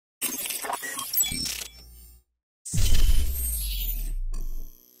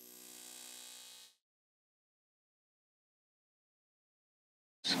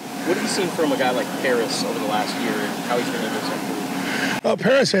seen from a guy like Paris over the last year and how he's been able to improve?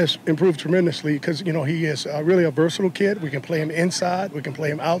 Paris has improved tremendously because, you know, he is really a versatile kid. We can play him inside. We can play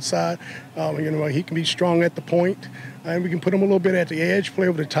him outside. You know, he can be strong at the point. And we can put him a little bit at the edge, play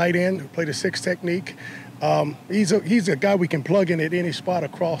over the tight end, play the six technique. He's a guy we can plug in at any spot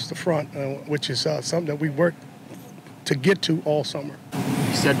across the front, which is something that we worked to get to all summer.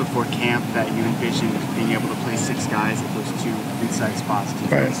 You said before camp that you envisioned being able to play six guys at those two inside spots. Do you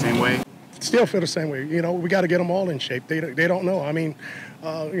feel the same way? Still feel the same way. You know, we got to get them all in shape. They don't know. I mean,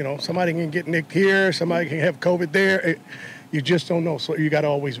 you know, somebody can get nicked here, somebody can have COVID there. You just don't know, so you got to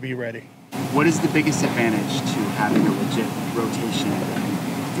always be ready. What is the biggest advantage to having a legit rotation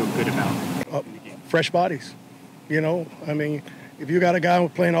that you feel good about? Fresh bodies. You know, I mean, if you got a guy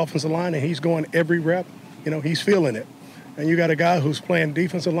who's playing offensive line and he's going every rep, you know, he's feeling it. And you got a guy who's playing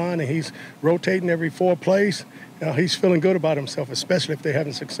defensive line and he's rotating every 4 plays, he's feeling good about himself, especially if they're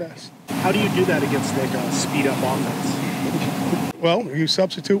having success. How do you do that against like a speed-up offense? Well, you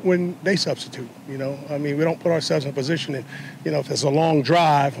substitute when they substitute, you know. I mean, we don't put ourselves in a position that, you know, if it's a long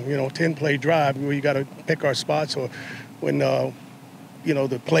drive, you know, 10-play drive, where you got to pick our spots, or when, you know,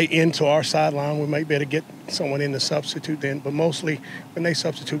 the play into our sideline, we might be able to get someone in to substitute then. But mostly, when they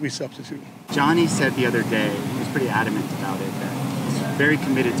substitute, we substitute. Johnny said the other day, he was pretty adamant about it, that he's very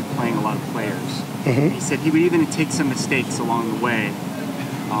committed to playing a lot of players. Mm-hmm. He said he would even take some mistakes along the way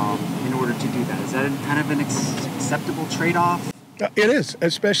in order to do that. Is that kind of an acceptable trade-off? It is,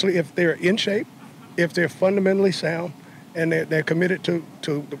 especially if they're in shape, if they're fundamentally sound, and they're committed to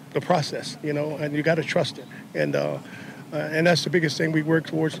the process, you know, and you got to trust it. And that's the biggest thing we work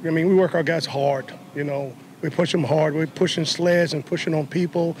towards. I mean, we work our guys hard, you know. We push them hard. We're pushing sleds and pushing on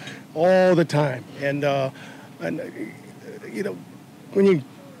people all the time. And you know, when you're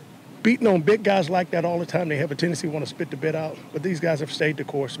beating on big guys like that all the time, they have a tendency to want to spit the bit out. But these guys have stayed the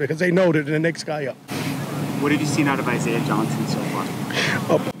course because they know that they're the next guy up. What have you seen out of Isaiah Johnson so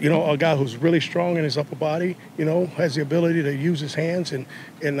far? You know, a guy who's really strong in his upper body, you know, has the ability to use his hands and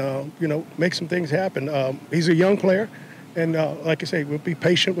you know, make some things happen. He's a young player. And like I say, we'll be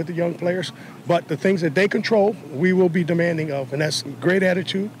patient with the young players. But the things that they control, we will be demanding of. And that's great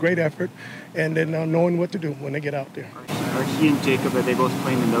attitude, great effort, and then knowing what to do when they get out there. Are he and Jacob, are they both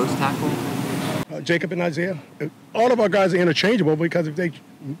playing the nose tackle? Jacob and Isaiah. All of our guys are interchangeable because if they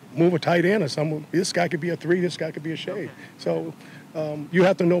move a tight end or someone, this guy could be a 3, this guy could be a shade. So you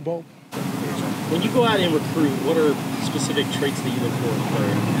have to know both. When you go out and recruit, what are specific traits that you look for in a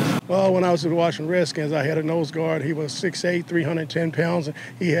player? Well, when I was with the Washington Redskins, I had a nose guard. He was 6'8", 310 pounds, and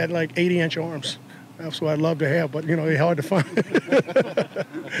he had like 80-inch arms. That's what I'd love to have, but, you know, they're hard to find.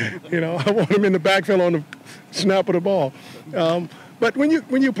 You know, I want him in the backfield on the snap of the ball. But when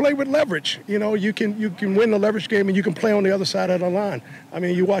you play with leverage, you know, you can win the leverage game and you can play on the other side of the line. I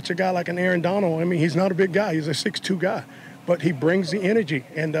mean, you watch a guy like an Aaron Donald. I mean, he's not a big guy. He's a 6'2" guy, but he brings the energy,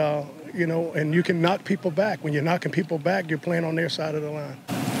 and you know, and you can knock people back. When you're knocking people back, you're playing on their side of the line.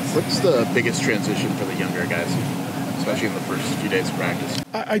 What's the biggest transition for the younger guys, especially in the first few days of practice?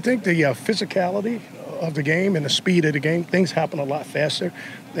 I think the physicality of the game and the speed of the game, things happen a lot faster,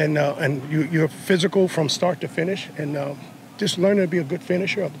 and you're physical from start to finish, and just learning to be a good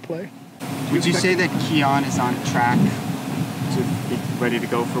finisher of the play. Would you say that Keon is on track to be ready to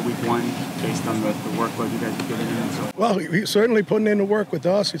go for week 1 based on the workload you guys are giving him? So? Well, he's certainly putting in the work with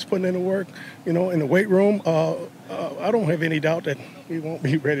us. He's putting in the work, you know, in the weight room. I don't have any doubt that he won't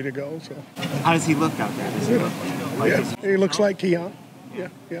be ready to go. So. How does he look out there? Does he look like yeah, he looks like Keon. Yeah.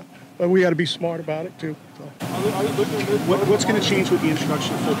 But we got to be smart about it, too. So. What's going to change with the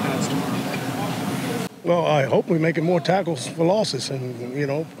introduction of full pads tomorrow? Well, I hope we're making more tackles for losses and, you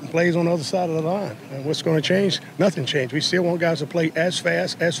know, plays on the other side of the line. And what's going to change? Nothing changed. We still want guys to play as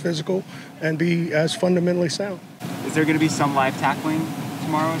fast, as physical, and be as fundamentally sound. Is there going to be some live tackling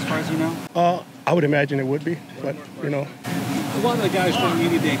tomorrow, as far as you know? I would imagine it would be, but, you know. A lot of the guys from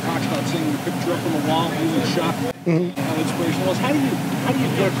media day talked about seeing the picture up on the wall, using shot, how inspirational was. How do you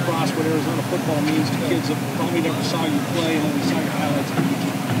get across what Arizona football means to kids that probably never saw you play and only saw your highlights on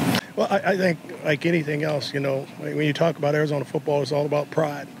YouTube? Well, I think, like anything else, you know, when you talk about Arizona football, it's all about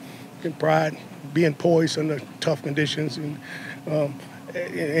pride. Pride, being poised under tough conditions, and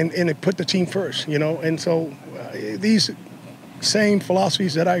it put the team first, you know. And so these same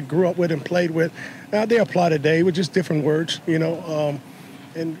philosophies that I grew up with and played with, they apply today with just different words, you know.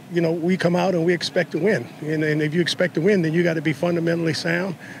 And, you know, we come out and we expect to win. And if you expect to win, then you got to be fundamentally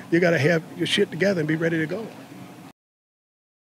sound. You got to have your shit together and be ready to go.